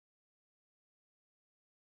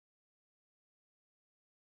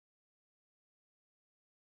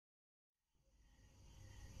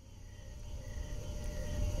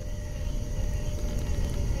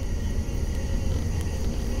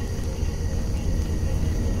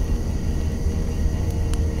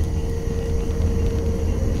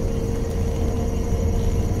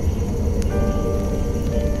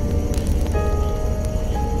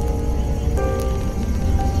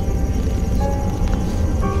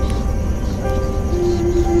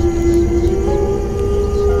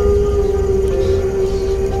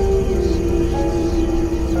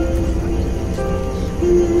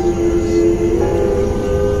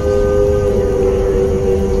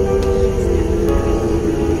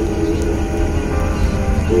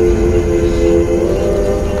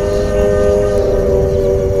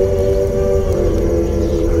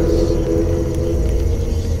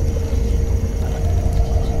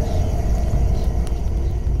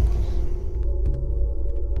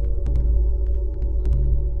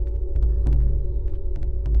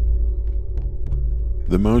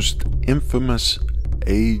The most infamous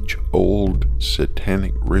age-old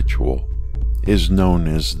satanic ritual is known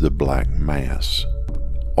as the Black Mass,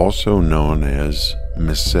 also known as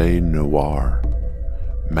Messe Noire,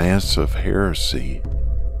 Mass of Heresy,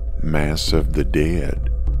 Mass of the Dead,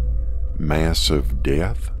 Mass of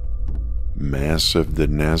Death, Mass of the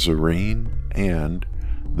Nazarene, and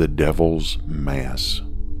the Devil's Mass.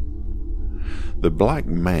 The Black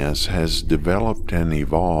Mass has developed and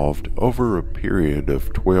evolved over a period of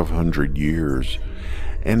 1200 years,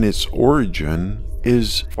 and its origin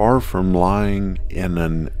is far from lying in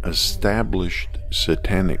an established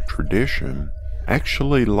satanic tradition,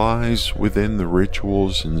 actually lies within the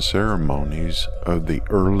rituals and ceremonies of the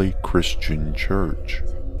early Christian church.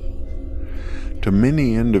 To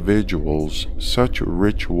many individuals, such a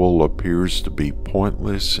ritual appears to be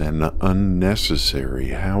pointless and unnecessary.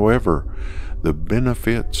 However, the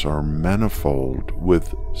benefits are manifold,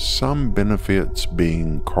 with some benefits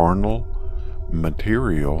being carnal,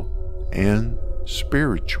 material, and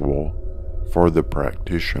spiritual for the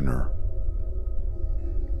practitioner.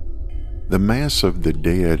 The Mass of the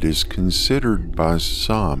Dead is considered by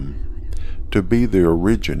some to be the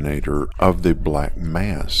originator of the Black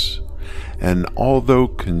Mass, and although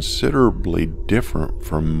considerably different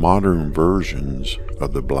from modern versions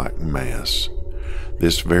of the Black Mass,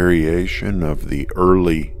 this variation of the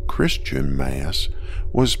early Christian Mass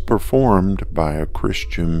was performed by a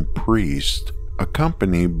Christian priest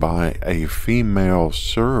accompanied by a female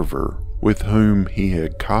server with whom he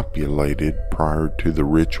had copulated prior to the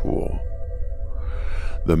ritual.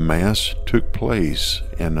 The Mass took place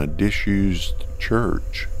in a disused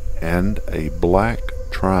church, and a black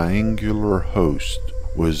triangular host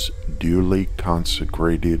was duly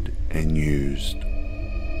consecrated and used.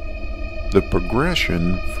 The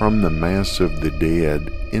progression from the Mass of the Dead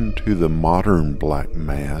into the modern Black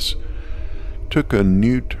Mass took a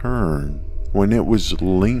new turn when it was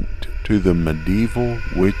linked to the medieval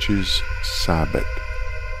witches' Sabbat.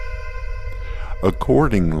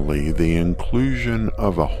 Accordingly, the inclusion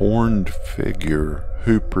of a horned figure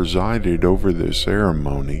who presided over the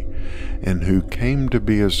ceremony and who came to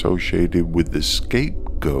be associated with the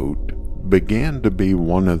scapegoat began to be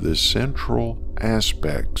one of the central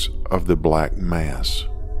aspects of the Black Mass.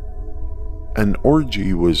 An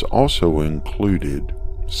orgy was also included,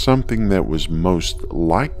 something that was most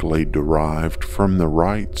likely derived from the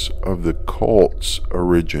rites of the cults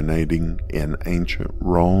originating in ancient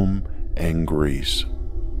Rome and Greece.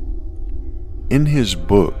 In his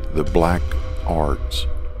book, The Black Arts,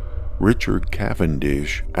 Richard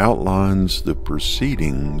Cavendish outlines the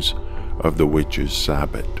proceedings of the witches'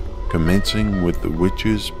 Sabbat, commencing with the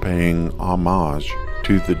witches paying homage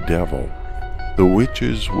to the devil. The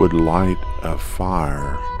witches would light a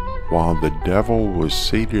fire while the devil was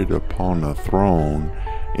seated upon a throne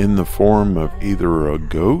in the form of either a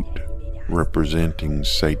goat, representing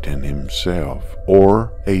Satan himself,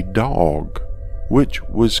 or a dog, which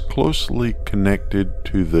was closely connected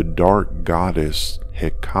to the dark goddess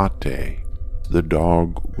Hecate. The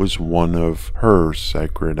dog was one of her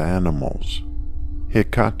sacred animals.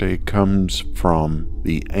 Hecate comes from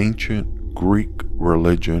the ancient Greek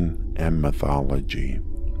religion and mythology.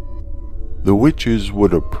 The witches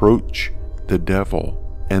would approach the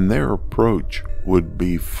devil, and their approach would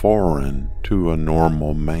be foreign to a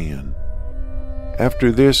normal man.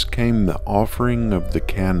 After this came the offering of the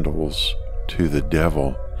candles to the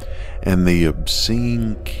devil and the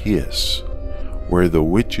obscene kiss, where the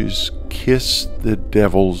witches kissed the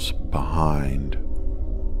devil's behind.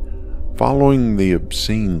 Following the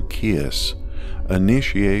obscene kiss,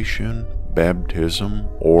 initiation, baptism,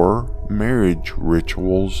 or marriage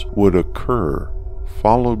rituals would occur,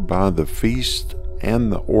 followed by the feast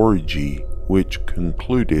and the orgy, which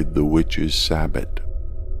concluded the witches' Sabbat.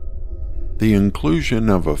 The inclusion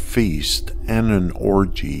of a feast and an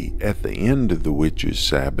orgy at the end of the witches'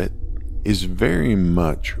 Sabbat is very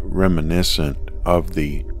much reminiscent of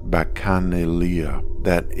the Bacchanalia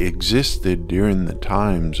that existed during the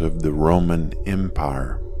times of the Roman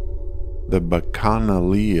Empire. The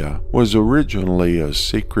Bacchanalia was originally a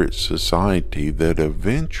secret society that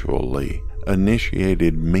eventually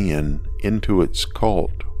initiated men into its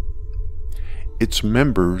cult. Its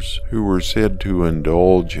members, who were said to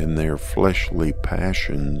indulge in their fleshly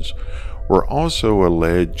passions, were also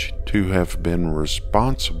alleged to have been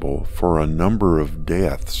responsible for a number of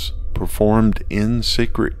deaths performed in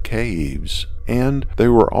secret caves, and they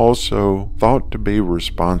were also thought to be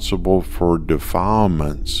responsible for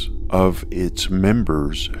defilements of its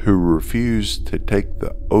members who refused to take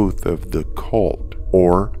the oath of the cult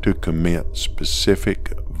or to commit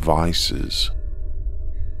specific vices.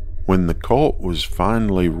 When the cult was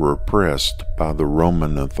finally repressed by the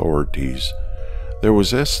Roman authorities, there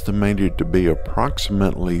was estimated to be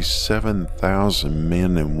approximately 7,000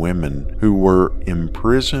 men and women who were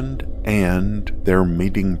imprisoned and their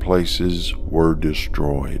meeting places were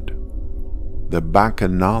destroyed. The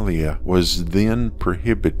Bacchanalia was then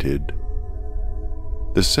prohibited.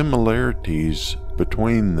 The similarities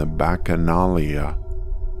between the Bacchanalia,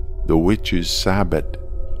 the Witches' Sabbat,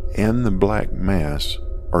 and the Black Mass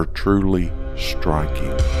are truly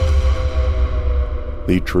striking.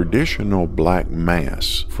 The traditional Black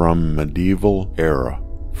Mass from medieval era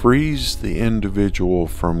frees the individual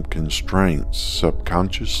from constraints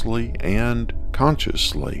subconsciously and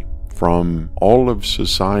consciously from all of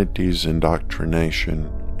society's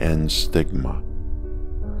indoctrination and stigma.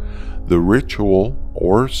 The ritual,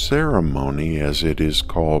 or ceremony as it is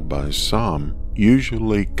called by some,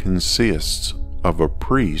 usually consists of a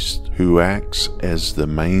priest who acts as the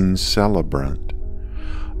main celebrant,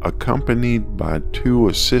 accompanied by two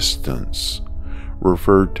assistants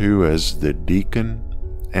referred to as the Deacon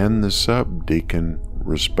and the Sub Deacon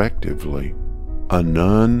respectively, a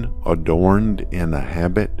nun adorned in a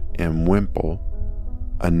habit and wimple,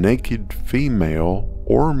 a naked female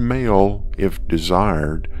or male if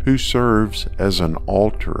desired who serves as an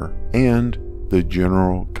altar, and the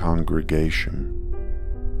general congregation.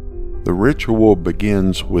 The ritual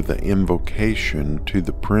begins with an invocation to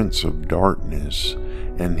the Prince of Darkness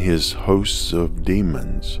and his hosts of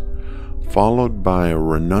demons, followed by a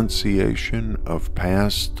renunciation of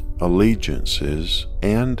past allegiances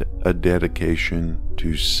and a dedication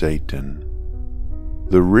to Satan.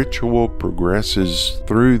 The ritual progresses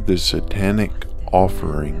through the satanic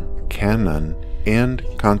offering, canon, and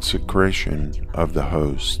consecration of the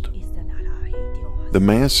host. The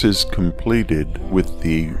Mass is completed with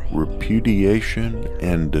the repudiation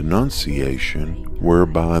and denunciation,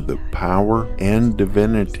 whereby the power and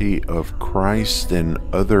divinity of Christ and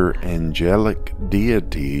other angelic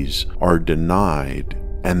deities are denied,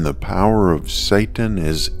 and the power of Satan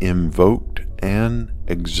is invoked and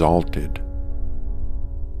exalted.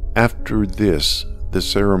 After this, the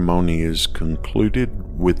ceremony is concluded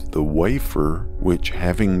with the wafer, which,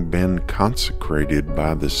 having been consecrated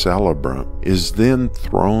by the celebrant, is then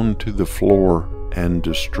thrown to the floor and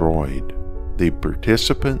destroyed. The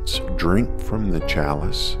participants drink from the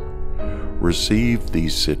chalice, receive the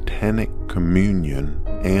satanic communion,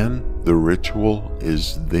 and the ritual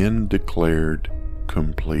is then declared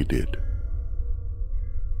completed.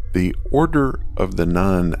 The Order of the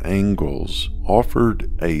Nine Angles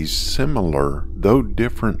offered a similar, though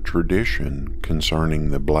different, tradition concerning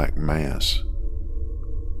the Black Mass.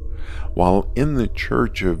 While in the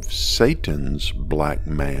Church of Satan's Black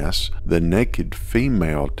Mass, the naked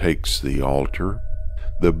female takes the altar,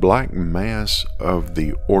 the Black Mass of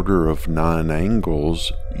the Order of Nine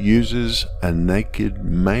Angles uses a naked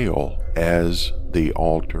male as the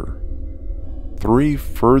altar. 3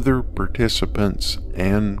 further participants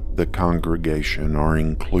and the congregation are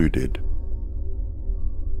included.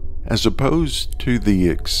 As opposed to the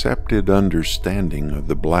accepted understanding of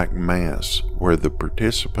the Black Mass, where the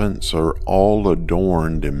participants are all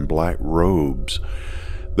adorned in black robes,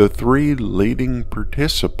 the 3 leading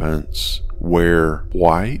participants wear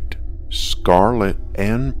white, scarlet,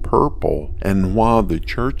 and purple, and while the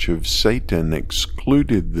Church of Satan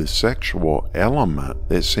excluded the sexual element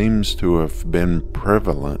that seems to have been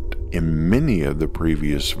prevalent in many of the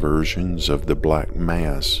previous versions of the Black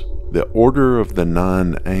Mass, the Order of the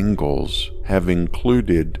Nine Angles have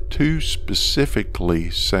included 2 specifically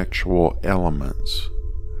sexual elements.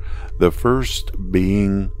 The first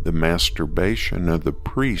being the masturbation of the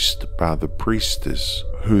priest by the priestess,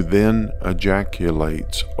 who then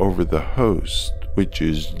ejaculates over the host, which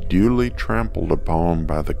is duly trampled upon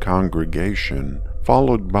by the congregation,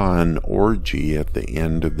 followed by an orgy at the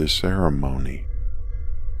end of the ceremony.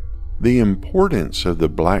 The importance of the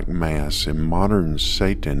Black Mass in modern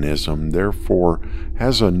Satanism, therefore,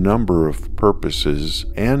 has a number of purposes,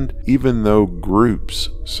 and even though groups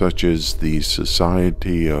such as the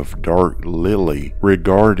Society of Dark Lily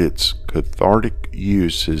regard its cathartic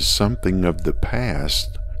use as something of the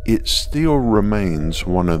past, it still remains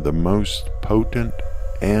one of the most potent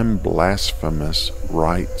and blasphemous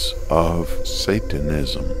rites of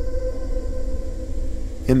Satanism.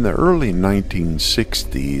 In the early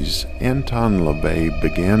 1960s, Anton Là-bas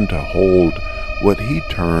began to hold what he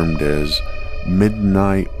termed as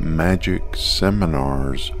midnight magic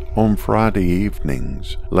seminars on Friday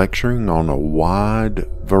evenings, lecturing on a wide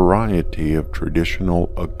variety of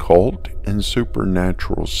traditional occult and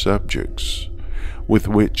supernatural subjects with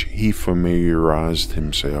which he familiarized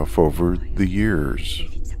himself over the years.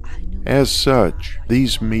 As such,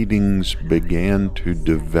 these meetings began to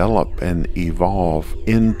develop and evolve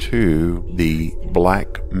into the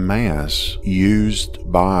Black Mass used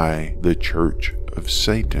by the Church of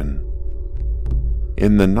Satan.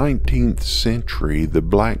 In the 19th century, the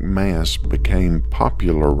Black Mass became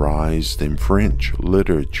popularized in French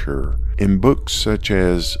literature in books such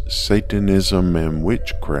as Satanism and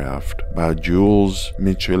Witchcraft by Jules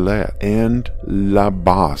Michelet and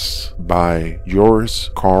Là-bas by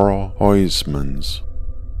Joris Karl Huysmans.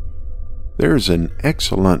 There's an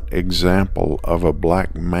excellent example of a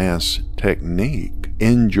Black Mass technique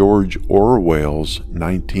in George Orwell's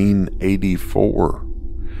 1984,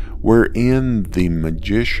 wherein the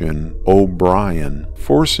magician O'Brien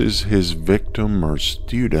forces his victim or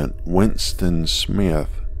student Winston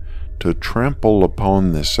Smith to trample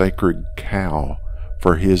upon the sacred cow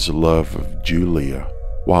for his love of Julia.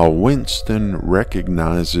 While Winston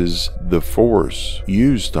recognizes the force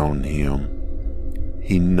used on him,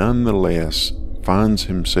 he nonetheless finds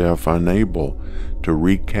himself unable to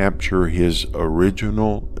recapture his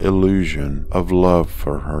original illusion of love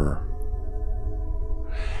for her.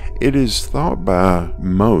 It is thought by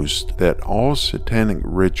most that all satanic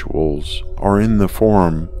rituals are in the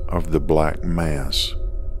form of the Black Mass.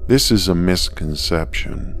 This is a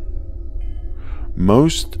misconception.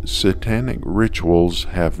 Most satanic rituals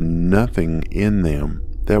have nothing in them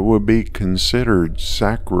that would be considered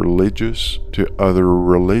sacrilegious to other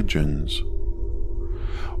religions.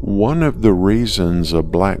 One of the reasons a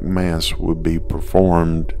Black Mass would be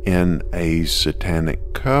performed in a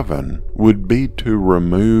Satanic Coven would be to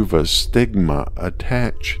remove a stigma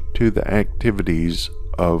attached to the activities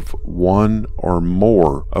of one or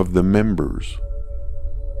more of the members.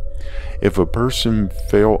 If a person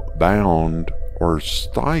felt bound or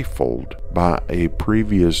stifled by a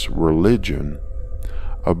previous religion,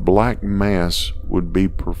 a Black Mass would be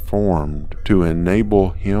performed to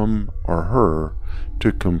enable him or her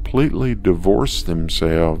to completely divorce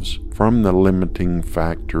themselves from the limiting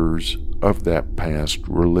factors of that past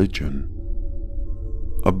religion.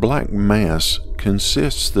 A Black Mass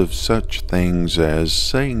consists of such things as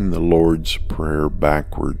saying the Lord's Prayer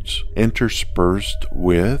backwards, interspersed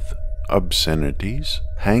with obscenities,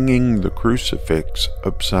 hanging the crucifix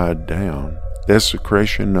upside down,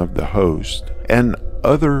 desecration of the host, and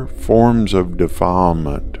other forms of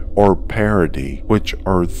defilement or parody which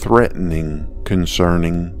are threatening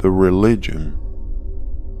concerning the religion.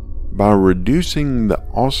 By reducing the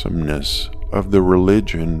awesomeness of the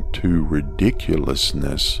religion to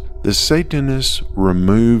ridiculousness, the Satanist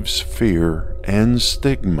removes fear and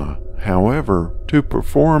stigma. However, to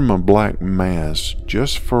perform a Black Mass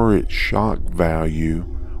just for its shock value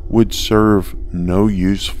would serve no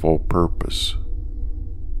useful purpose.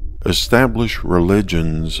 Established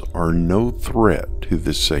religions are no threat to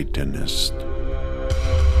the Satanist.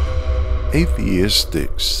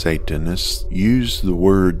 Atheistic Satanists use the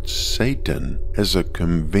word Satan as a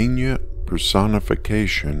convenient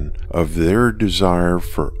personification of their desire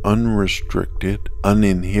for unrestricted,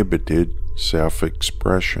 uninhibited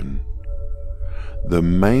self-expression. The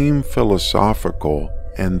main philosophical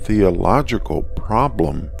and theological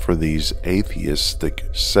problem for these atheistic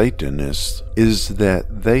Satanists is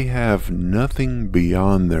that they have nothing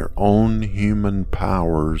beyond their own human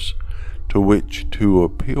powers to which to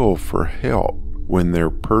appeal for help when their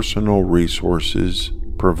personal resources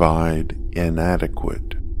provide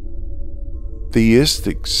inadequate.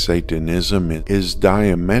 Theistic Satanism is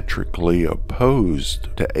diametrically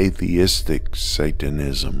opposed to atheistic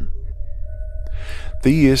Satanism.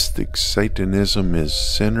 Theistic Satanism is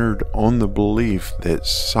centered on the belief that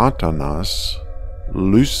Satanas,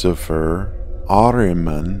 Lucifer,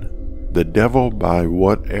 Ahriman, the devil by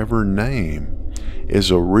whatever name, is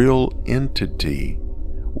a real entity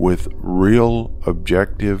with real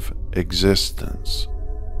objective existence.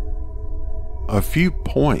 A few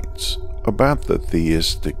points about the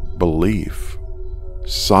theistic belief.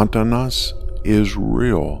 Satanas is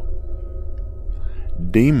real.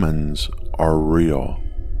 Demons are real.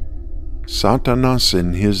 Satanas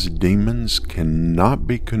and his demons cannot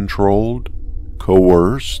be controlled,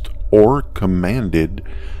 coerced, or commanded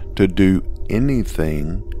to do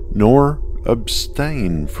anything, nor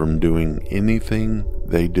abstain from doing anything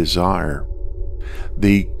they desire.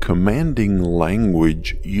 The commanding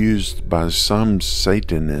language used by some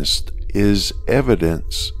Satanists is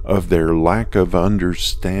evidence of their lack of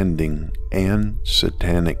understanding and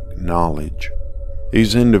satanic knowledge.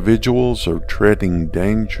 These individuals are treading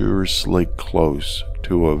dangerously close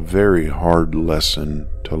to a very hard lesson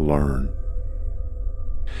to learn.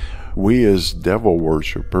 We as devil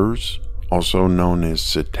worshippers, also known as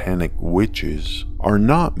satanic witches, are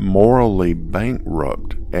not morally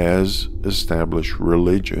bankrupt as established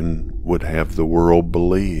religion would have the world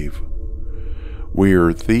believe. We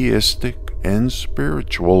are theistic and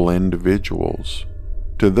spiritual individuals.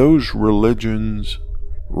 To those religions,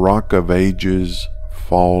 Rock of Ages,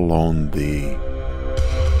 fall on thee.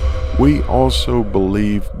 We also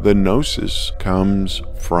believe the Gnosis comes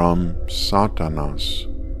from Satanas.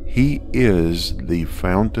 He is the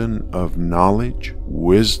fountain of knowledge,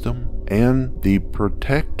 wisdom, and the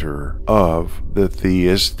protector of the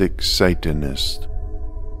theistic Satanist.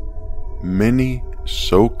 Many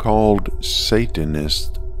so-called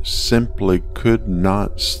Satanists simply could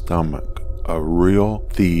not stomach a real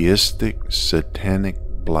theistic satanic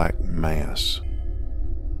black mass.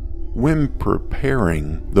 When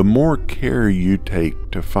preparing, the more care you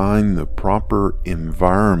take to find the proper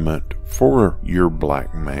environment for your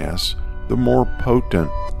black mass, the more potent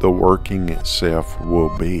the working itself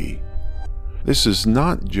will be. This is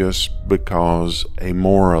not just because a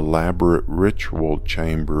more elaborate ritual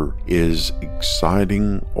chamber is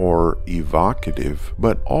exciting or evocative,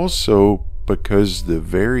 but also because the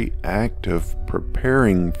very act of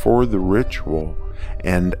preparing for the ritual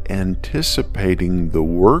and anticipating the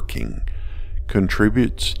working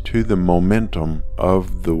contributes to the momentum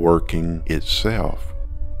of the working itself.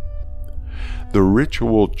 The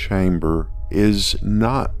ritual chamber is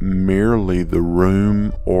not merely the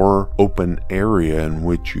room or open area in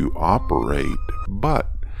which you operate, but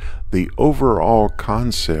the overall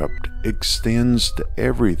concept extends to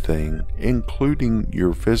everything, including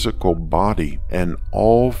your physical body and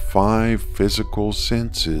all 5 physical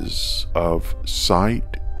senses of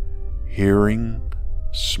sight, hearing,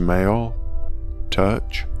 smell,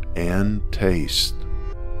 touch, and taste.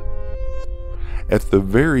 At the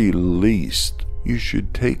very least, you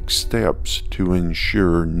should take steps to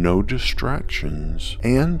ensure no distractions,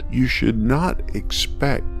 and you should not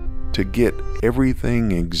expect to get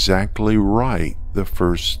everything exactly right the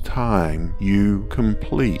first time you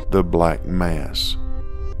complete the Black Mass.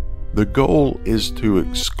 The goal is to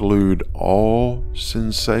exclude all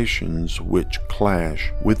sensations which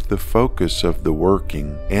clash with the focus of the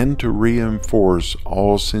working, and to reinforce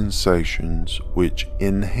all sensations which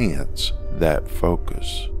enhance that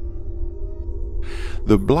focus.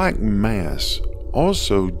 The Black Mass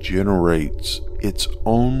also generates its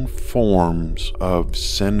own forms of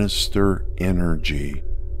sinister energy.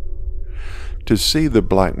 To see the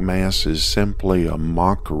Black Mass as simply a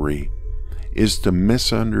mockery is to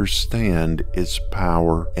misunderstand its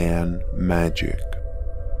power and magic.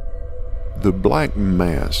 The Black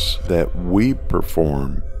Mass that we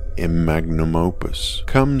perform in Magnum Opus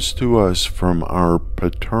comes to us from our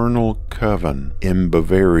paternal coven in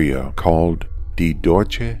Bavaria called Die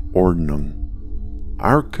Deutsche Ordnung.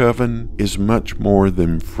 Our coven is much more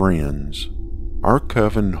than friends. Our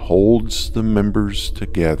coven holds the members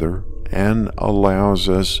together and allows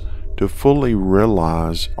us to fully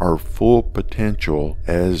realize our full potential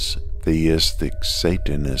as theistic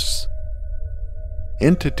Satanists.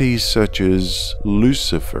 Entities such as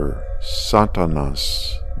Lucifer,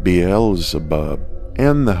 Satanas, Beelzebub,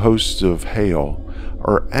 and the hosts of hell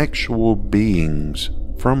are actual beings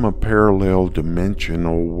from a parallel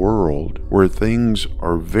dimensional world where things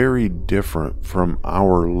are very different from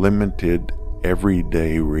our limited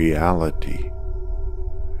everyday reality.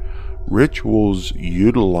 Rituals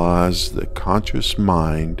utilize the conscious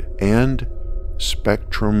mind, and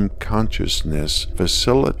spectrum consciousness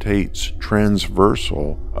facilitates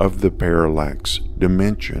transversal of the parallax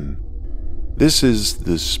dimension. This is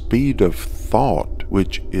the speed of thought,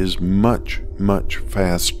 which is much, much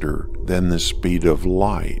faster than the speed of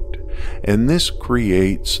light, and this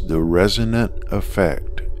creates the resonant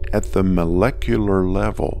effect at the molecular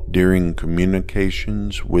level during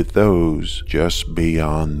communications with those just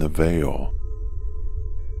beyond the veil.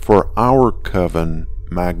 For our coven,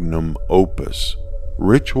 Magnum Opus,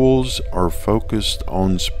 rituals are focused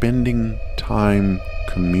on spending time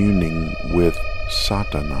communing with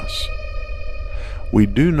Satanas. We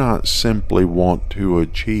do not simply want to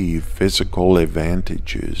achieve physical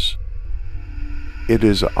advantages. It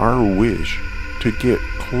is our wish to get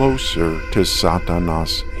closer to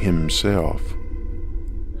Satanas himself.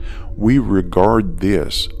 We regard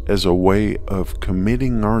this as a way of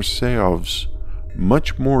committing ourselves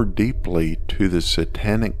much more deeply to the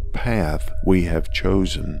satanic path we have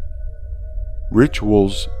chosen.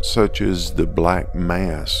 Rituals such as the Black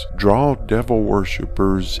Mass draw devil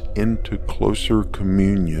worshippers into closer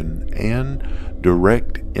communion and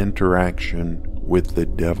direct interaction with the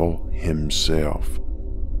devil himself.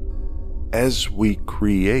 As we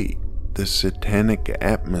create the satanic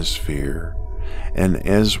atmosphere, and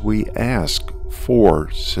as we ask for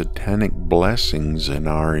satanic blessings in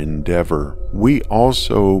our endeavor, we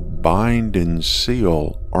also bind and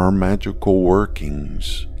seal our magical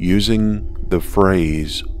workings using the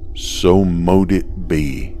phrase, "So mote it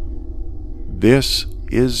be." This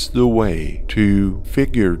is the way to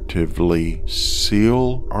figuratively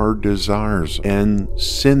seal our desires and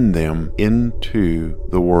send them into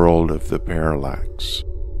the world of the parallax.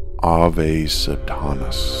 Ave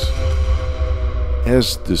Satanas.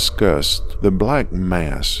 As discussed, the Black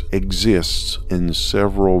Mass exists in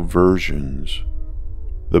several versions.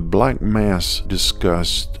 The Black Mass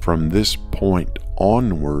discussed from this point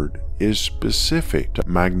onward is specific to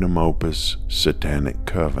Magnum Opus Satanic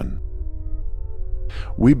Coven.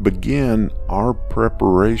 We begin our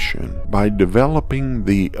preparation by developing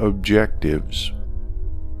the objectives.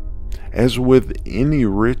 As with any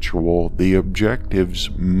ritual, the objectives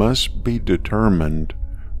must be determined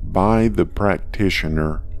by the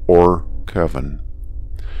practitioner or coven.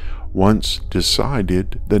 Once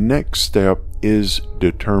decided, the next step is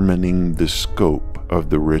determining the scope of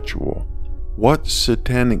the ritual. What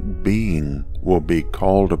satanic being will be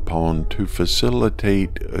called upon to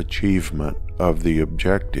facilitate achievement of the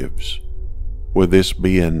objectives? Will this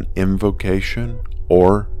be an invocation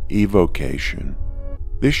or evocation?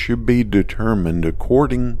 This should be determined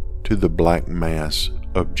according to the Black Mass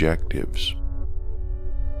objectives.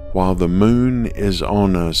 While the moon is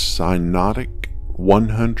on a synodic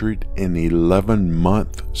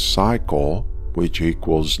 111-month cycle, which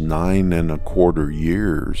equals 9¼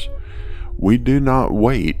 years, we do not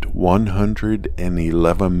wait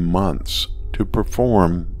 111 months to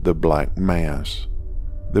perform the Black Mass.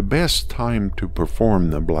 The best time to perform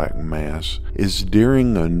the Black Mass is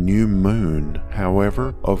during a new moon.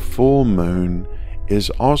 However, a full moon is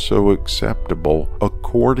also acceptable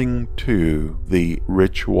according to the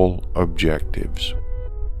ritual objectives.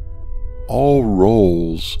 All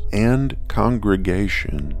roles and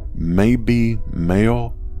congregation may be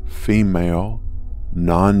male, female,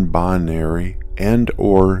 non-binary,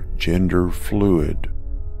 and/or gender fluid.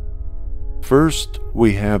 First,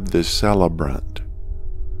 we have the Celebrant.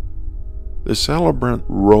 The Celebrant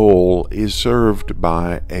role is served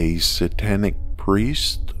by a Satanic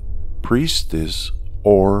Priest, Priestess,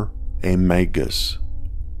 or a Magus.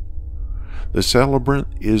 The Celebrant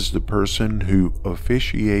is the person who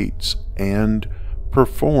officiates and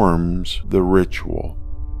performs the ritual.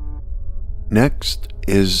 Next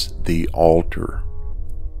is the altar.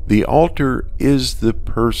 The altar is the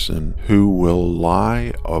person who will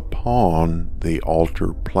lie upon the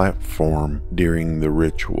altar platform during the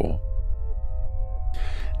ritual.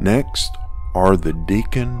 Next are the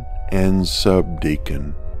Deacon and Sub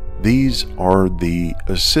Deacon. These are the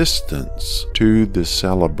assistants to the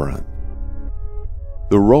Celebrant.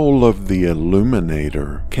 The role of the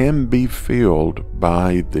Illuminator can be filled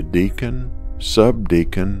by the Deacon, Sub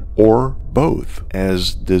Deacon, or both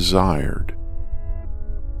as desired.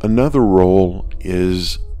 Another role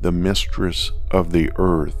is the Mistress of the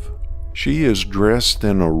Earth. She is dressed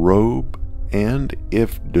in a robe and,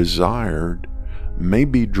 if desired, may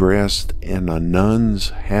be dressed in a nun's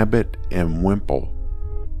habit and wimple.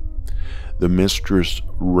 The Mistress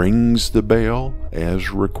rings the bell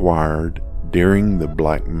as required during the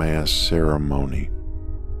Black Mass ceremony.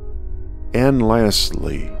 And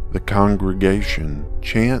lastly, the congregation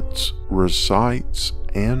chants, recites,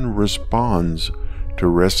 and responds to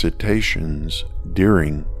recitations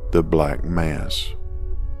during the Black Mass.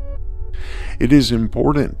 It is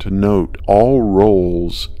important to note all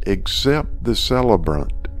roles except the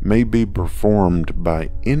Celebrant may be performed by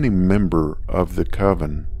any member of the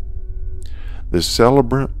coven. The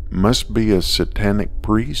Celebrant must be a Satanic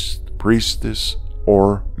Priest, Priestess,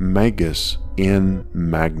 or Magus in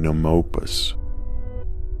Magnum Opus.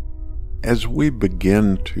 As we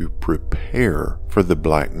begin to prepare for the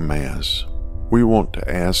Black Mass, we want to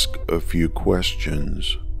ask a few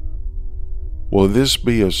questions. Will this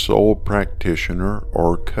be a sole practitioner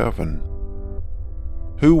or coven?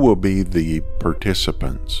 Who will be the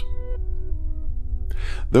participants?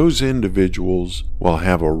 Those individuals will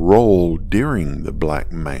have a role during the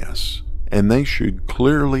Black Mass, and they should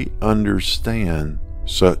clearly understand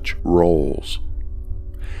such roles.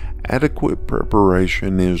 Adequate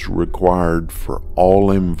preparation is required for all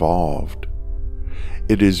involved.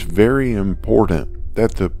 It is very important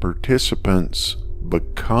that the participants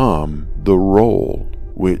become the role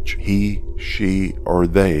which he, she, or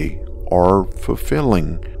they are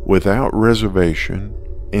fulfilling without reservation,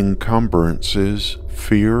 encumbrances,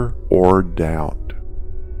 fear, or doubt.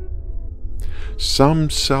 Some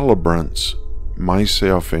celebrants,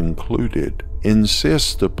 myself included,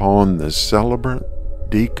 insist upon the Celebrant,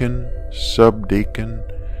 Deacon, Sub Deacon,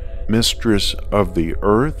 Mistress of the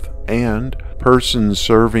Earth, and person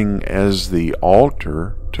serving as the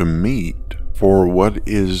altar to meet for what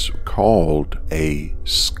is called a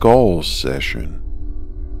skull session.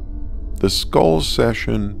 The skull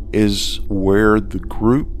session is where the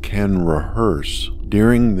group can rehearse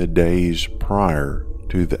during the days prior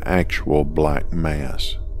to the actual Black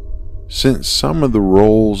Mass. Since some of the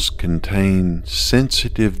roles contain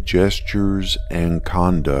sensitive gestures and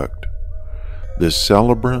conduct, the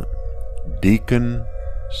Celebrant, Deacon,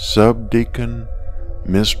 Sub Deacon,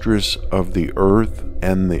 Mistress of the Earth,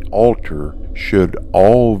 and the altar should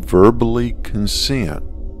all verbally consent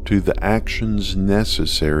to the actions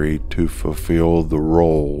necessary to fulfill the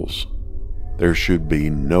roles. There should be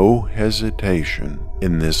no hesitation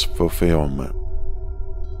in this fulfillment.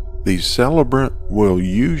 The celebrant will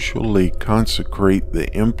usually consecrate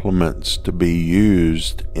the implements to be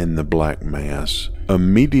used in the Black Mass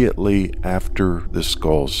immediately after the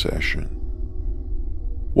skull session.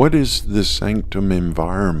 What is the sanctum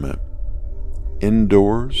environment?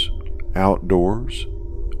 Indoors, outdoors,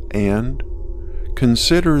 and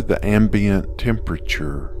consider the ambient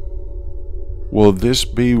temperature. Will this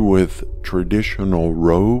be with traditional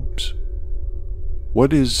robes?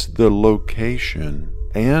 What is the location,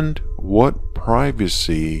 and what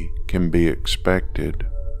privacy can be expected?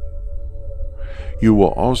 You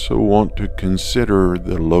will also want to consider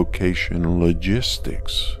the location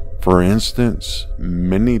logistics. For instance,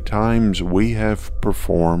 many times we have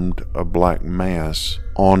performed a Black Mass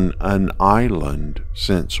on an island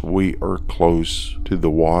since we are close to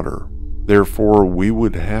the water. Therefore, we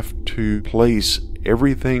would have to place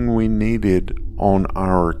everything we needed on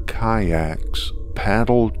our kayaks,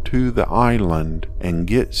 paddle to the island, and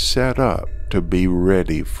get set up to be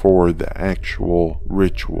ready for the actual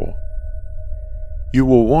ritual. You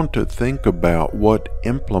will want to think about what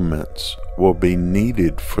implements will be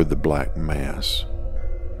needed for the Black Mass.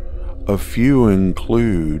 A few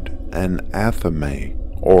include an athame,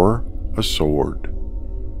 or a sword,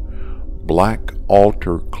 black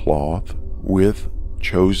altar cloth with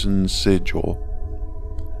chosen sigil,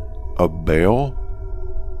 a bell,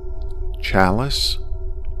 chalice,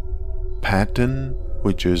 paten,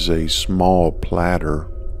 which is a small platter,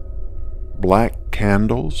 black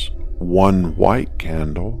candles, one white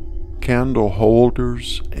candle, candle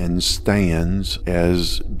holders and stands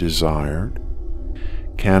as desired,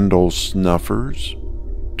 candle snuffers,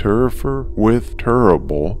 turfer with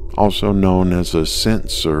turable, also known as a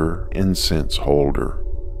censer incense holder,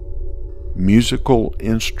 musical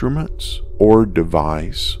instruments or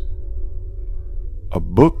device, a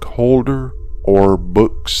book holder or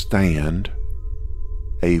book stand,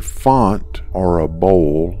 a font or a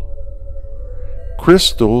bowl,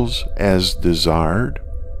 crystals as desired,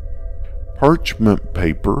 parchment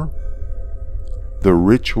paper, the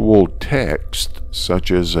ritual text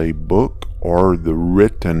such as a book or the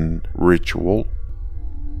written ritual,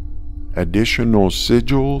 additional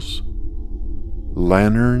sigils,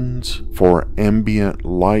 lanterns for ambient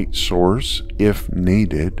light source if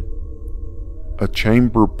needed, a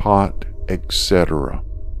chamber pot, etc.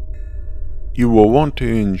 You will want to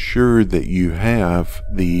ensure that you have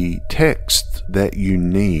the text that you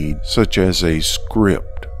need, such as a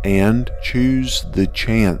script, and choose the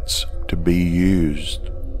chants to be used.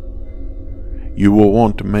 You will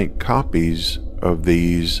want to make copies of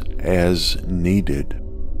these as needed.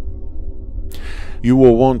 You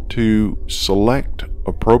will want to select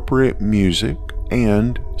appropriate music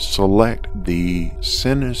and select the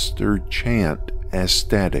sinister chant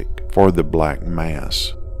aesthetic for the Black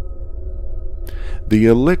Mass. The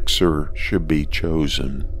elixir should be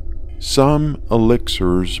chosen. Some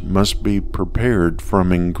elixirs must be prepared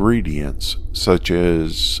from ingredients such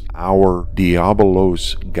as our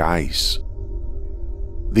Diabolos Geis.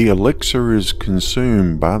 The elixir is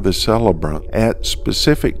consumed by the celebrant at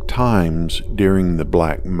specific times during the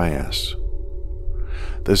Black Mass.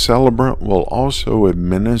 The celebrant will also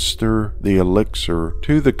administer the elixir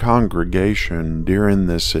to the congregation during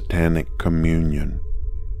the Satanic Communion.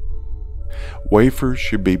 Wafers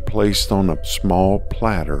should be placed on a small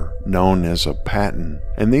platter known as a paten,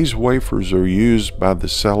 and these wafers are used by the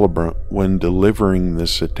celebrant when delivering the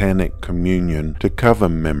Satanic Communion to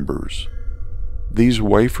coven members. These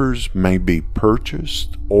wafers may be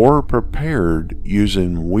purchased or prepared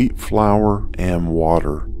using wheat flour and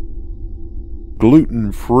water.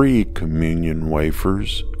 Gluten-free communion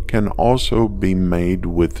wafers can also be made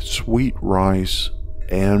with sweet rice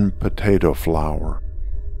and potato flour.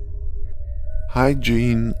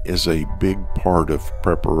 Hygiene is a big part of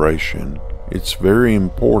preparation. It's very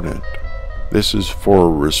important. This is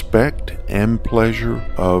for respect and pleasure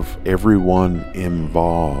of everyone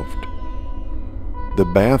involved. The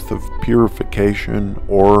bath of purification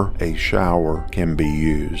or a shower can be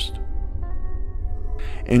used.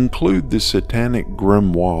 Include the Satanic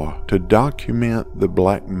Grimoire to document the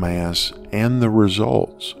Black Mass and the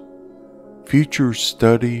results. Future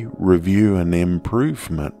study, review, and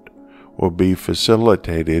improvement will be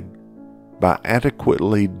facilitated by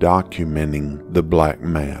adequately documenting the Black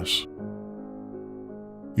Mass.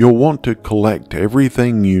 You'll want to collect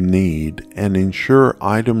everything you need and ensure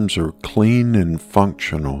items are clean and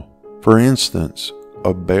functional. For instance,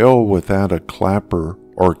 a bell without a clapper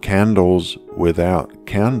or candles without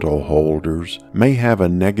candle holders may have a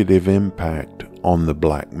negative impact on the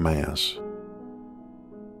Black Mass.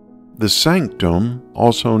 The sanctum,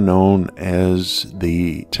 also known as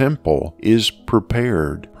the temple, is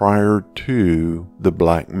prepared prior to the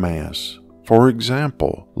Black Mass. For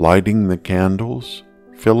example, lighting the candles,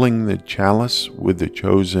 filling the chalice with the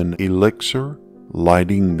chosen elixir,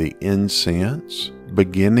 lighting the incense,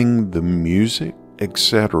 beginning the music,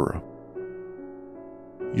 etc.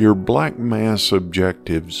 Your Black Mass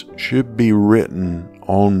objectives should be written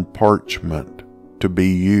on parchment to be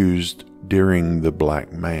used during the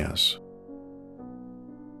Black Mass.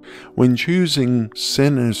 When choosing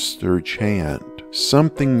sinister chant,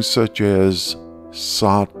 something such as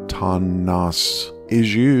Satanas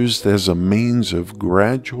is used as a means of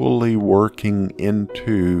gradually working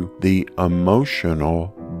into the emotional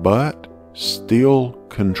but still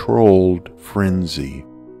controlled frenzy.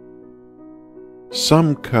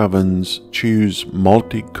 Some covens choose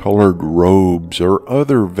multicolored robes or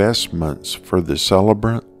other vestments for the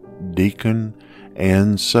celebrant, deacon,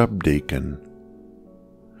 and subdeacon.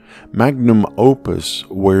 Magnum Opus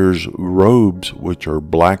wears robes which are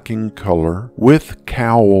black in color with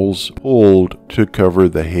cowls pulled to cover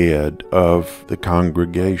the head of the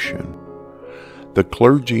congregation. The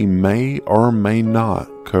clergy may or may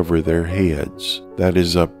not cover their heads. That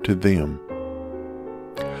is up to them.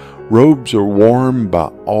 Robes are worn by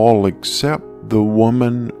all except the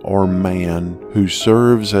woman or man who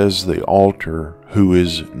serves as the altar, who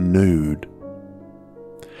is nude.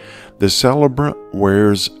 The celebrant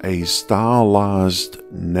wears a stylized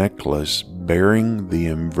necklace bearing the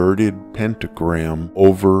inverted pentagram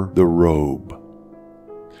over the robe.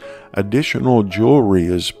 Additional jewelry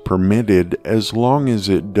is permitted as long as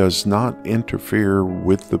it does not interfere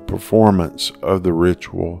with the performance of the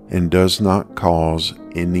ritual and does not cause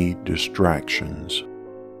any distractions.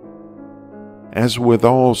 As with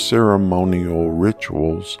all ceremonial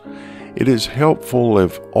rituals, it is helpful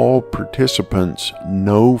if all participants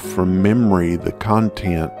know from memory the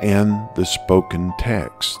content and the spoken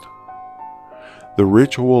text. The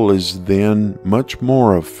ritual is then much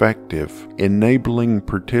more effective, enabling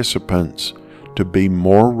participants to be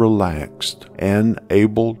more relaxed and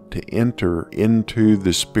able to enter into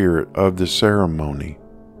the spirit of the ceremony.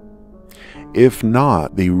 If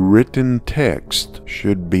not, the written text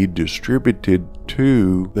should be distributed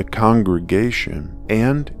to the congregation,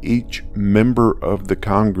 and each member of the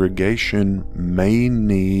congregation may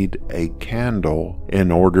need a candle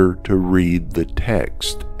in order to read the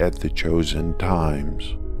text at the chosen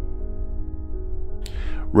times.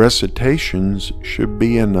 Recitations should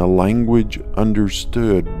be in a language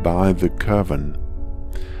understood by the coven.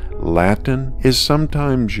 Latin is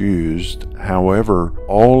sometimes used, however,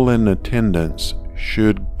 all in attendance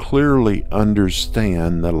should clearly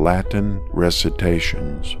understand the Latin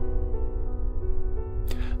recitations.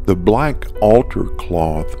 The black altar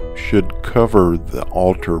cloth should cover the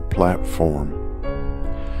altar platform.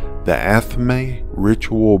 The athame,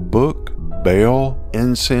 ritual book, bell,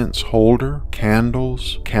 incense holder,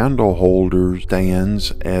 candles, candle holders,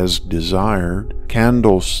 stands as desired,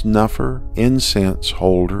 candle snuffer, incense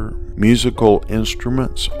holder, musical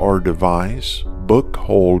instruments or device, book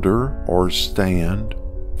holder or stand,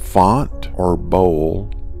 font or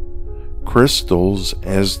bowl, crystals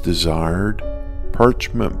as desired,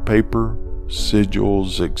 parchment paper,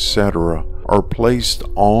 sigils, etc. are placed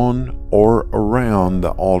on or around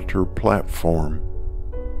the altar platform.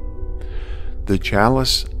 The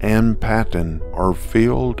chalice and paten are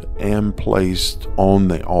filled and placed on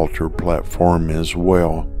the altar platform as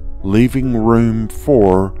well, leaving room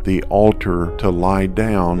for the altar to lie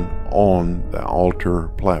down on the altar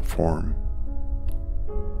platform.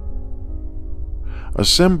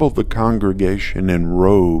 Assemble the congregation in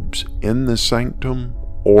robes in the sanctum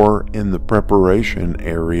or in the preparation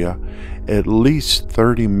area at least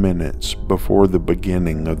 30 minutes before the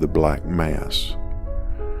beginning of the Black Mass.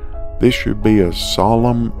 This should be a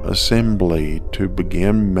solemn assembly to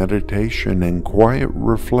begin meditation and quiet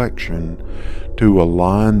reflection to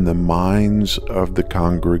align the minds of the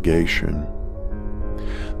congregation.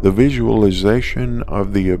 The visualization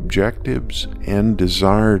of the objectives and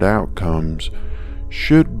desired outcomes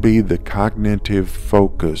should be the cognitive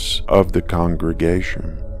focus of the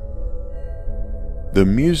congregation. The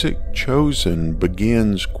music chosen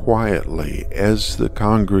begins quietly as the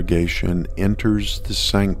congregation enters the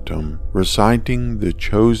sanctum, reciting the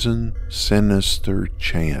chosen sinister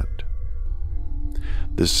chant.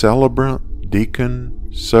 The celebrant,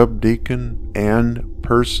 deacon, subdeacon, and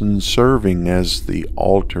person serving as the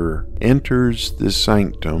altar enters the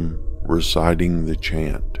sanctum, reciting the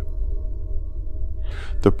chant.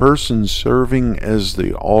 The person serving as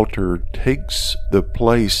the altar takes the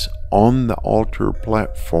place on the altar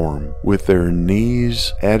platform with their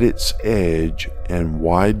knees at its edge and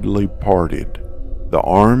widely parted. The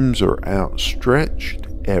arms are outstretched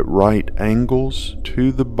at right angles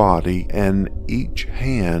to the body, and each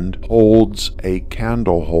hand holds a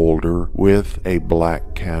candle holder with a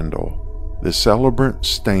black candle. The celebrant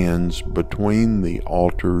stands between the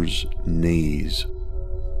altar's knees.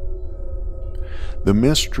 The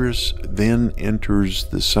mistress then enters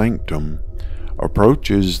the sanctum,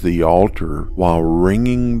 approaches the altar while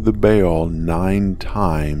ringing the bell 9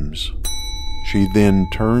 times. She then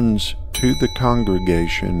turns to the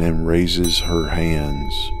congregation and raises her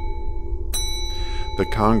hands. The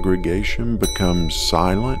congregation becomes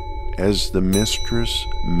silent as the mistress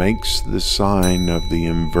makes the sign of the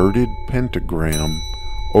inverted pentagram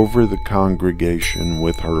over the congregation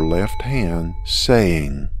with her left hand,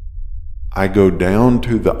 saying, "I go down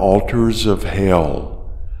to the altars of hell.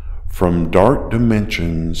 From dark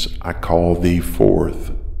dimensions I call thee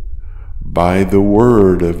forth. By the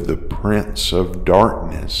word of the Prince of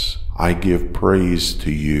Darkness I give praise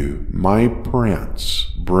to you. My Prince,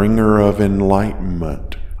 bringer of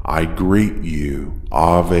enlightenment, I greet you.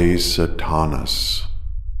 Ave Satanas."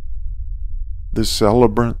 The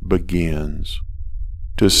celebrant begins.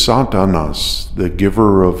 To Satanas, the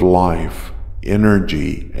giver of life,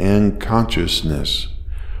 energy, and consciousness,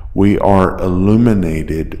 we are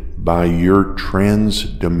illuminated by your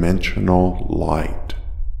trans-dimensional light.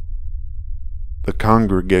 The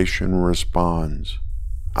congregation responds,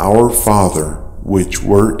 "Our Father, which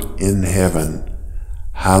wert in heaven,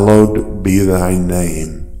 hallowed be thy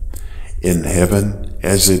name, in heaven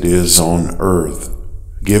as it is on earth.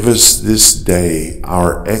 Give us this day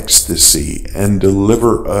our ecstasy, and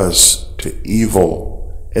deliver us to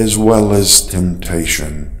evil as well as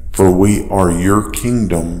temptation. For we are your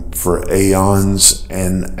kingdom for aeons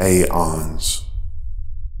and aeons."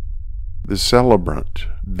 The celebrant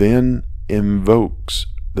then invokes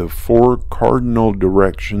the 4 cardinal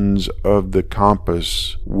directions of the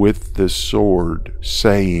compass with the sword,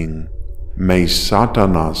 saying, "May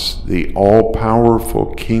Satanas, the all-powerful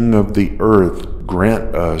king of the earth,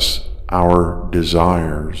 grant us our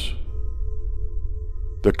desires."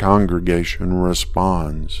 The congregation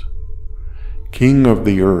responds, "King of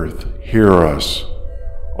the earth, hear us.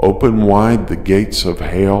 Open wide the gates of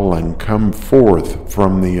hell and come forth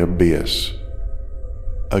from the abyss."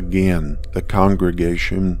 Again, the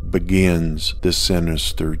congregation begins the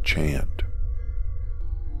sinister chant.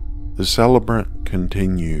 The celebrant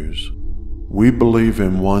continues, "We believe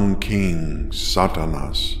in one King,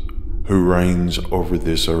 Satanas, who reigns over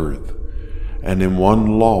this earth, and in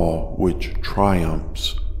one law which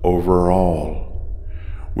triumphs over all.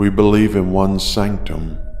 We believe in one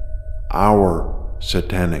sanctum, our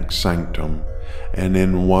satanic sanctum, and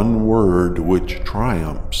in one word which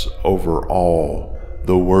triumphs over all,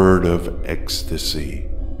 the word of ecstasy.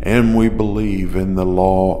 And we believe in the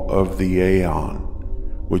law of the aeon,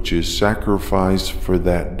 which is sacrifice for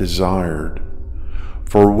that desired,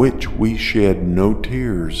 for which we shed no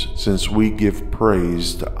tears, since we give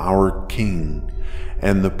praise to our King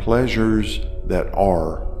and the pleasures that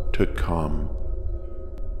are to come."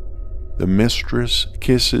 The mistress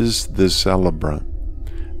kisses the celebrant,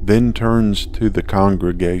 then turns to the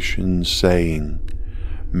congregation, saying,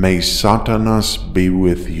 "May Satanas be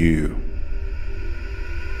with you."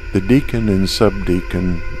 The deacon and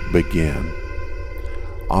subdeacon begin.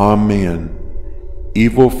 "Amen.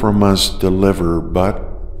 Evil from us deliver,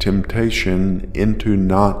 but temptation into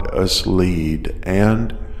not us lead,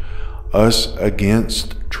 and us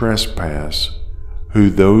against trespass,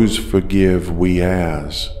 who those forgive we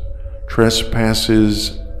as.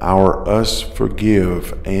 Trespasses our us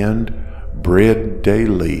forgive, and bread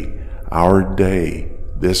daily our day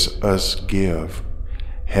this us give.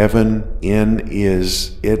 Heaven in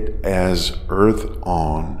is it as earth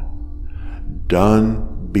on. Done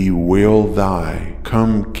be will thy,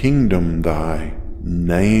 come kingdom thy,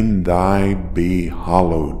 name thy be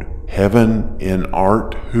hallowed. Heaven in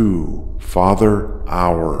art who, Father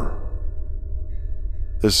our.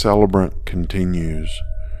 The celebrant continues.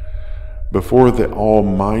 Before the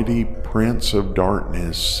almighty Prince of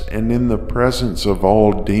Darkness, and in the presence of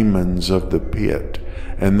all demons of the pit,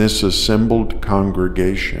 and this assembled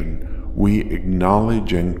congregation, we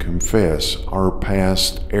acknowledge and confess our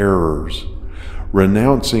past errors.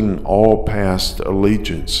 Renouncing all past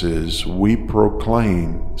allegiances, we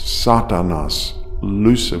proclaim Satanas,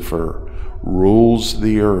 Lucifer, rules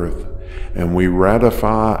the earth, and we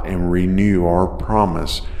ratify and renew our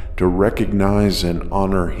promise to recognize and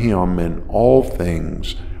honor him in all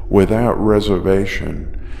things without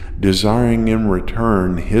reservation, desiring in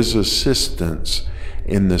return his assistance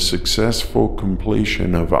in the successful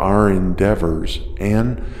completion of our endeavors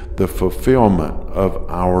and the fulfillment of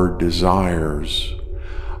our desires.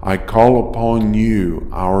 I call upon you,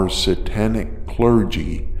 our satanic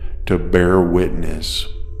clergy, to bear witness.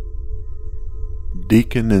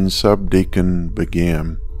 Deacon and Sub Deacon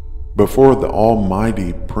began. Before the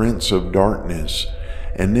almighty Prince of Darkness,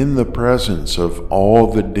 and in the presence of all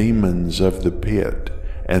the demons of the pit,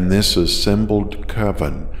 and this assembled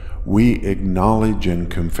coven, we acknowledge and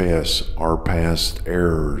confess our past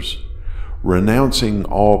errors. Renouncing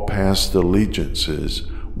all past allegiances,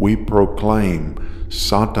 we proclaim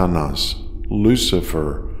Satanas,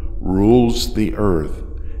 Lucifer, rules the earth,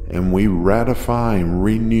 and we ratify and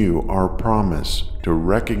renew our promise to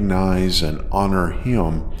recognize and honor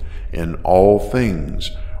him in all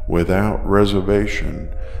things without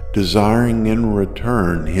reservation, desiring in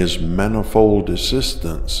return his manifold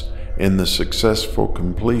assistance in the successful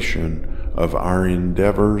completion of our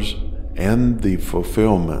endeavors and the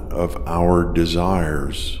fulfillment of our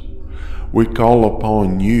desires. We call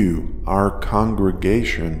upon you, our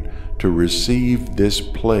congregation, to receive this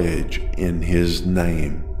pledge in his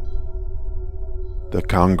name. The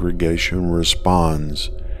congregation responds,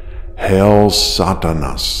 Hail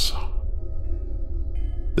Satanas.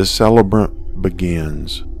 The celebrant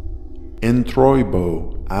begins,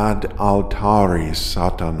 Introibo ad altare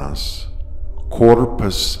Satanas,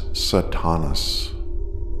 corpus Satanas.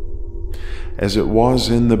 As it was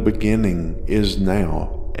in the beginning, is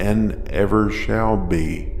now, and ever shall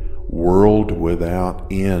be, world without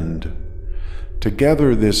end.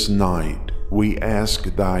 Together this night we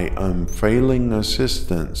ask thy unfailing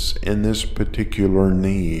assistance in this particular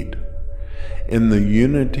need. In the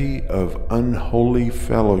unity of unholy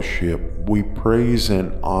fellowship, we praise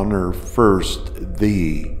and honor first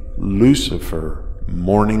thee, Lucifer,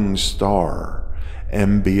 morning star,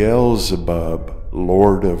 and Beelzebub,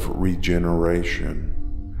 Lord of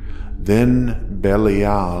regeneration. Then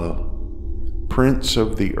Belial, Prince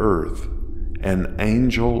of the earth, and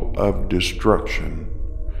angel of destruction,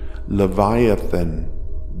 Leviathan,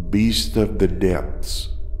 beast of the depths,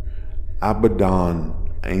 Abaddon,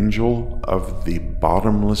 angel of the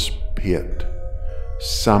bottomless pit,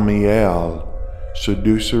 Samiel,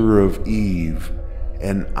 seducer of Eve,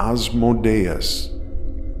 and Asmodeus,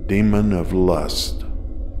 demon of lust.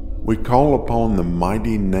 We call upon the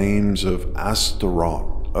mighty names of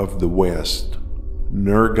Astaroth of the west,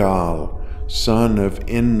 Nergal, son of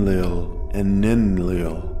Enlil and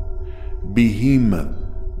Ninlil, Behemoth,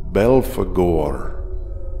 Belphegor,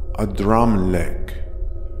 Adrammelech,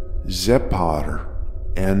 Zepar,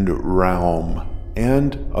 and Raum,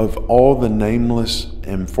 and of all the nameless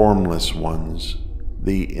and formless ones,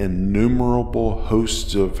 the innumerable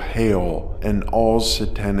hosts of hell and all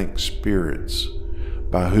satanic spirits,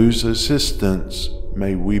 by whose assistance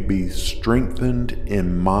may we be strengthened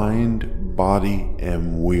in mind, body,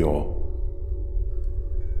 and will.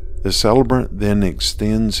 The celebrant then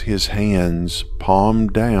extends his hands palm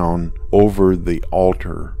down over the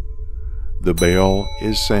altar. The bell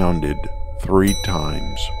is sounded 3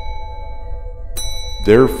 times.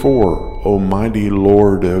 Therefore, O mighty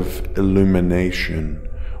Lord of illumination,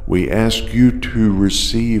 we ask you to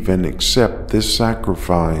receive and accept this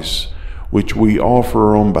sacrifice which we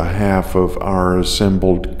offer on behalf of our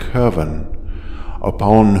assembled coven,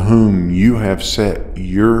 upon whom you have set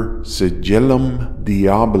your sigillum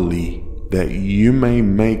diaboli, that you may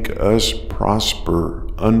make us prosper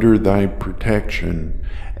under thy protection,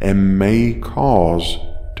 and may cause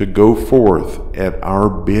to go forth at our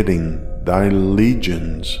bidding thy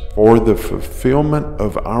legions for the fulfillment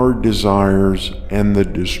of our desires and the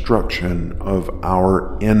destruction of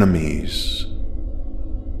our enemies.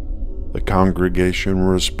 The congregation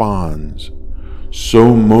responds,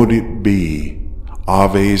 So mote it be,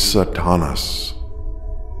 Ave Satanas.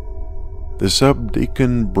 The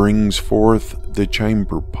subdeacon brings forth the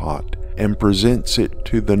chamber pot and presents it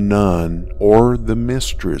to the nun, or the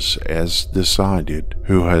mistress as decided,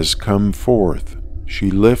 who has come forth. She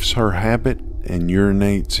lifts her habit and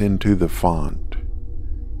urinates into the font.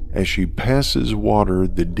 As she passes water,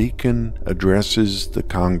 the deacon addresses the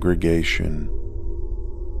congregation.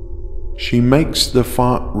 She makes the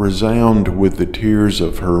font resound with the tears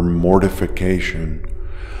of her mortification.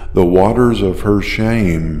 The waters of her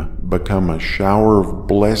shame become a shower of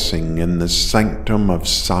blessing in the sanctum of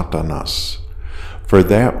Satanas. For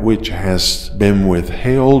that which has been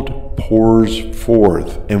withheld pours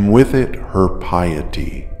forth, and with it her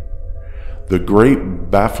piety. The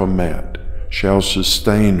great Baphomet shall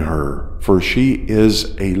sustain her, for she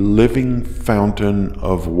is a living fountain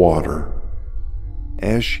of water.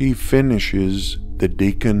 As she finishes, the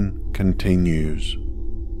deacon continues.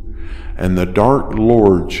 And the dark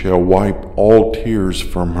Lord shall wipe all tears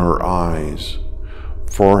from her eyes.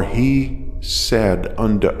 For he said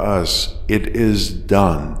unto us, It is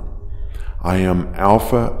done. I am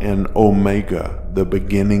Alpha and Omega, the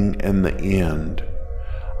beginning and the end.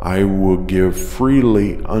 I will give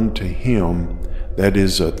freely unto him that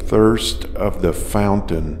is athirst of the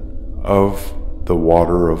fountain of the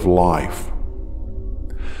water of life.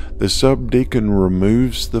 The subdeacon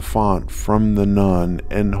removes the font from the nun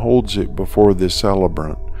and holds it before the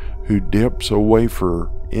celebrant, who dips a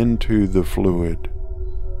wafer into the fluid.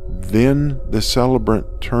 Then the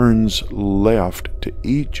celebrant turns left to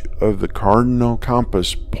each of the cardinal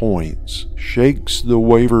compass points, shakes the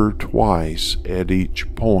wafer twice at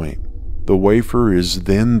each point. The wafer is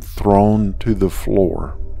then thrown to the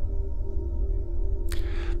floor.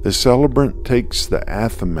 The celebrant takes the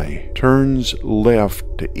athame, turns left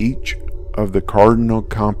to each of the cardinal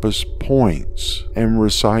compass points, and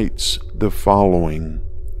recites the following.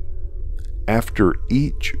 After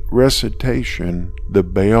each recitation, the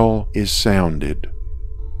bell is sounded.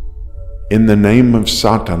 In the name of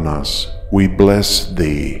Satanas, we bless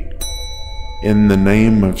thee. In the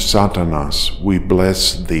name of Satanas, we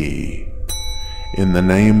bless thee. In the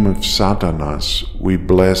name of Satanas, we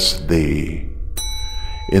bless thee.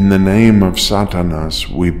 In the name of Satanas,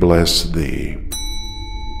 we bless thee.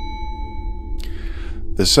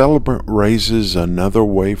 The celebrant raises another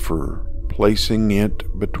wafer, placing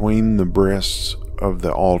it between the breasts of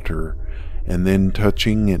the altar, and then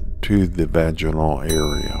touching it to the vaginal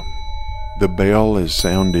area. The bell is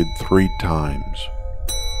sounded 3 times.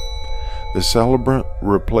 The celebrant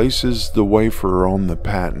replaces the wafer on the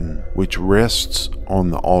paten, which rests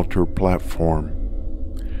on the altar platform.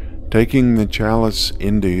 Taking the chalice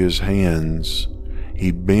into his hands, he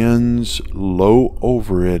bends low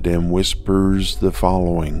over it and whispers the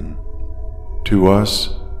following. To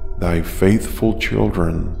us, thy faithful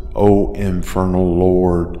children, O infernal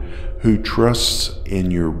Lord, who trusts in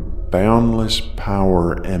your boundless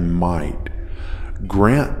power and might,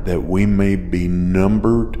 grant that we may be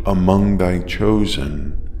numbered among thy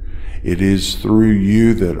chosen. It is through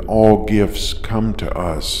you that all gifts come to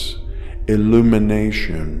us.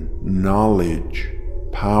 Illumination, knowledge,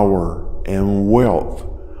 power, and wealth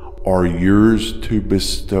are yours to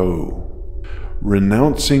bestow.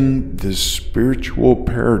 Renouncing the spiritual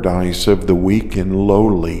paradise of the weak and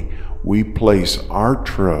lowly, we place our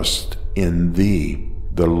trust in thee,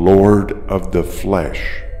 the Lord of the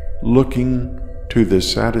flesh, looking to the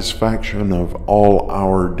satisfaction of all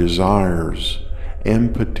our desires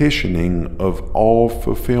and petitioning of all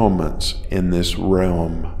fulfillments in this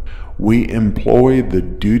realm. We employ the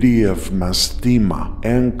duty of Mastima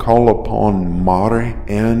and call upon Mare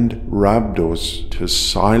and Rabdos to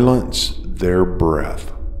silence their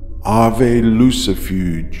breath. Ave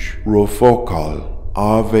Lucifuge, Rofocal,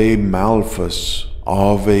 Ave Malphus,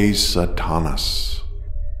 Ave Satanas.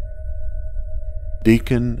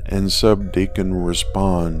 Deacon and subdeacon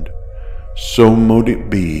respond, So mote it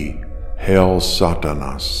be, Hail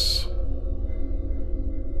Satanas.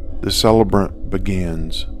 The celebrant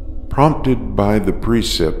begins. Prompted by the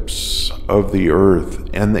precepts of the earth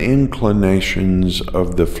and the inclinations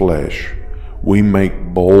of the flesh, we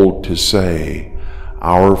make bold to say,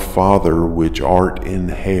 Our Father which art in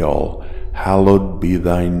hell, hallowed be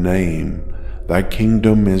thy name. Thy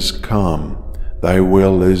kingdom is come, thy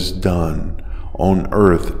will is done, on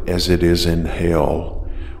earth as it is in hell.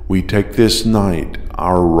 We take this night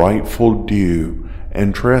our rightful due,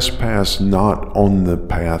 and trespass not on the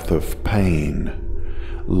path of pain.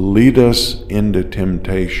 Lead us into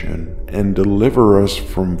temptation, and deliver us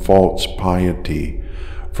from false piety.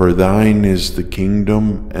 For thine is the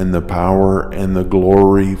kingdom, and the power, and the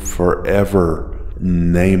glory forever.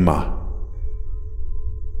 Nema.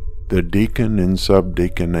 The deacon and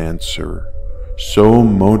subdeacon answer, so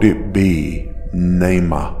mote it be,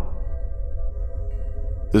 Nema.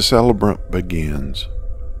 The celebrant begins.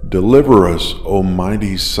 Deliver us, O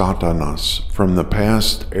mighty Satanas, from the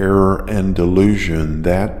past error and delusion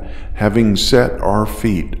that, having set our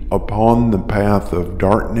feet upon the path of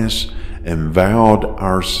darkness and vowed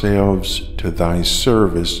ourselves to thy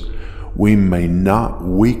service, we may not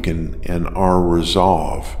weaken in our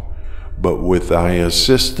resolve, but with thy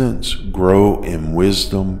assistance grow in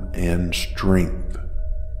wisdom and strength.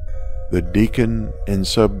 The deacon and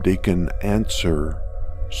subdeacon answer,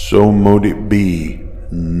 so mote it be,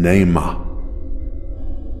 Nema.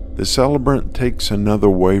 The celebrant takes another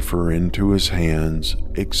wafer into his hands,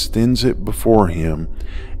 extends it before him,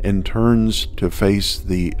 and turns to face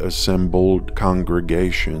the assembled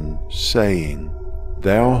congregation, saying,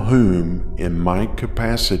 Thou whom, in my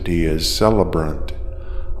capacity as celebrant,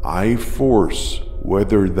 I force,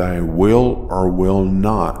 whether thy will or will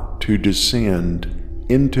not, to descend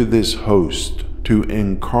into this host, to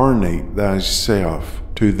incarnate thyself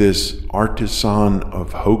to this artisan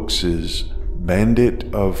of hoaxes, bandit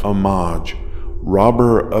of homage,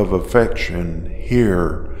 robber of affection,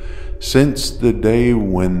 here, since the day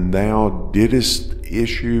when thou didst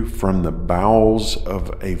issue from the bowels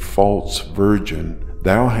of a false virgin,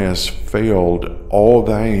 thou hast failed all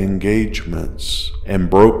thy engagements and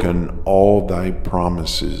broken all thy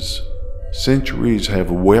promises. Centuries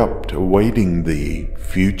have wept awaiting thee,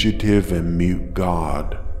 fugitive and mute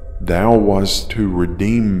God. Thou wast to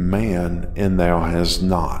redeem man, and thou hast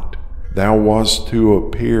not. Thou wast to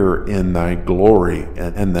appear in thy glory,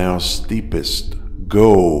 and thou steepest.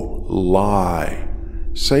 Go, lie.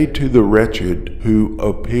 Say to the wretched who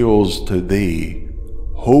appeals to thee,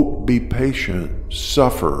 Hope, be patient,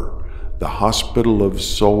 suffer. The hospital of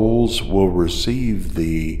souls will receive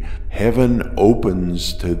thee. Heaven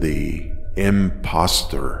opens to thee.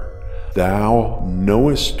 Impostor. Thou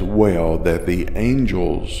knowest well that the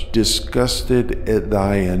angels, disgusted at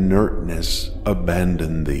thy inertness,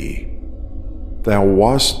 abandon thee. Thou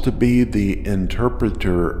wast to be the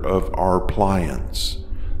interpreter of our plaints,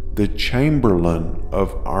 the chamberlain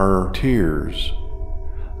of our tears.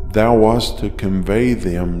 Thou wast to convey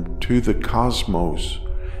them to the cosmos,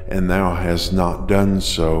 and thou hast not done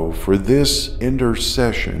so, for this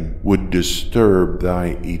intercession would disturb thy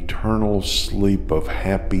eternal sleep of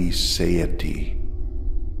happy satiety.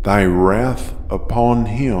 Thy wrath upon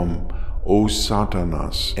him, O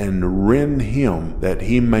Satanas, and rend him that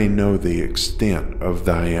he may know the extent of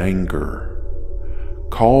thy anger.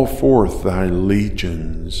 Call forth thy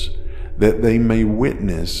legions, that they may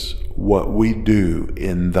witness what we do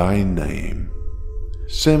in thy name.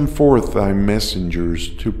 Send forth thy messengers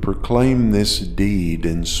to proclaim this deed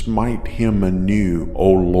and smite him anew,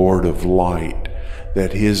 O Lord of light,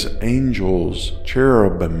 that his angels,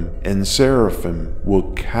 cherubim and seraphim,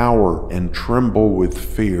 will cower and tremble with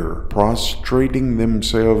fear, prostrating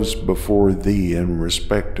themselves before thee in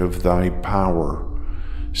respect of thy power.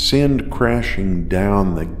 Send crashing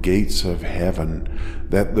down the gates of heaven,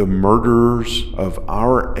 that the murderers of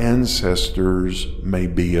our ancestors may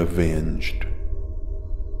be avenged.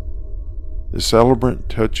 The celebrant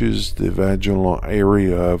touches the vaginal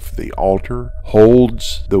area of the altar,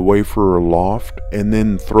 holds the wafer aloft, and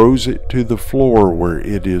then throws it to the floor where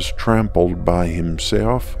it is trampled by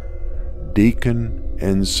himself, deacon,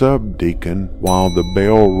 and subdeacon, while the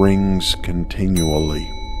bell rings continually.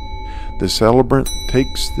 The celebrant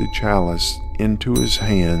takes the chalice into his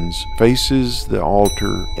hands, faces the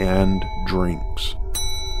altar, and drinks.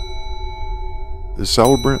 The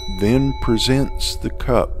celebrant then presents the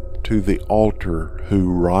cup to the altar,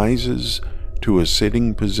 who rises to a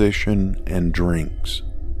sitting position and drinks.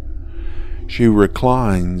 She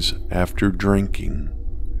reclines after drinking.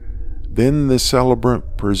 Then the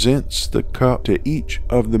celebrant presents the cup to each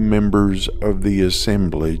of the members of the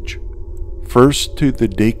assemblage, first to the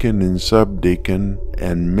deacon and subdeacon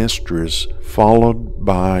and mistress, followed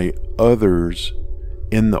by others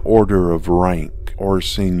in the order of rank or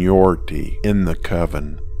seniority in the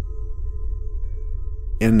coven.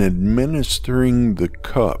 In administering the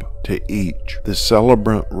cup to each, the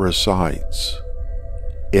celebrant recites,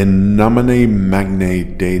 In nomine magni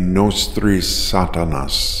de nostris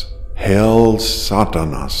Satanas, Hail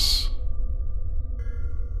Satanas.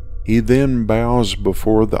 He then bows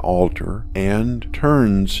before the altar and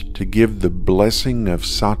turns to give the blessing of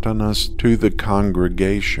Satanas to the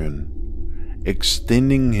congregation,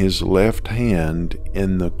 extending his left hand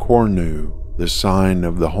in the cornu, the sign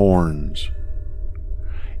of the horns.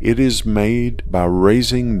 It is made by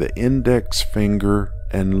raising the index finger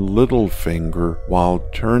and little finger while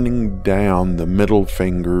turning down the middle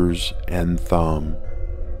fingers and thumb.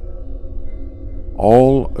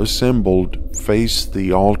 All assembled face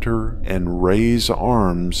the altar and raise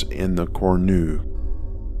arms in the cornu.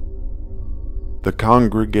 The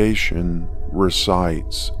congregation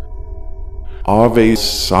recites, Ave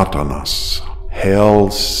Satanas, Hail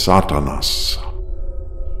Satanas.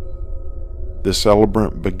 The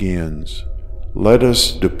celebrant begins, Let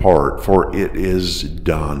us depart, for it is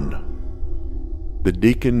done. The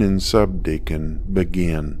deacon and sub deacon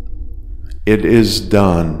begin, It is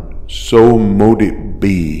done, so mote it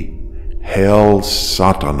be, Hail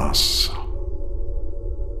Satanas.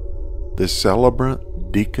 The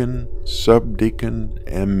celebrant, deacon, sub-deacon,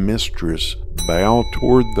 and mistress bow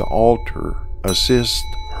toward the altar, assist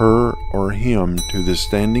her or him to the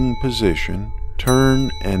standing position,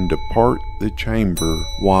 turn and depart the chamber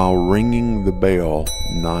while ringing the bell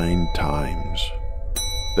 9 times.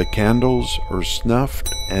 The candles are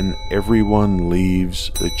snuffed and everyone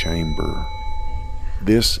leaves the chamber.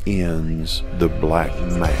 This ends the Black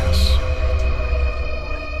Mass.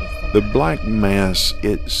 The Black Mass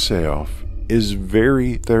itself is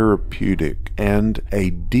very therapeutic and a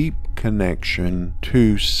deep connection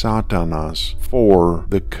to Satanas for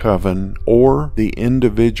the coven or the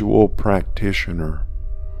individual practitioner.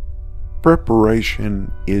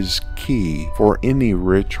 Preparation is key for any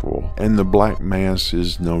ritual, and the Black Mass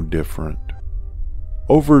is no different.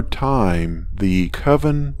 Over time, the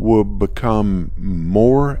coven will become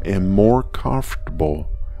more and more comfortable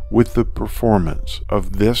with the performance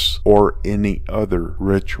of this or any other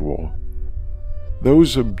ritual.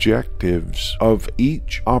 Those objectives of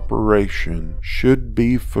each operation should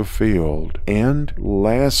be fulfilled, and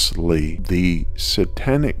lastly, the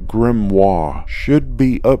Satanic Grimoire should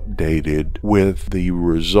be updated with the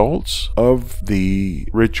results of the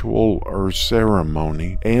ritual or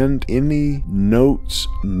ceremony, and any notes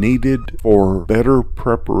needed for better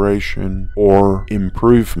preparation or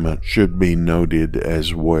improvement should be noted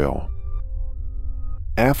as well.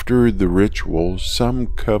 After the ritual, some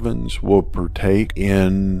covens will partake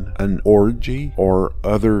in an orgy or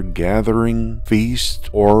other gathering, feast,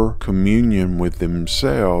 or communion with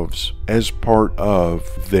themselves as part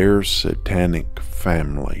of their satanic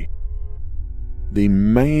family. The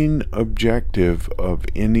main objective of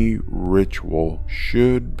any ritual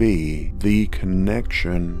should be the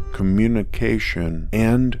connection, communication,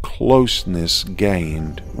 and closeness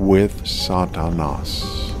gained with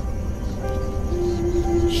Satanas.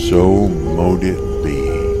 So mote it be.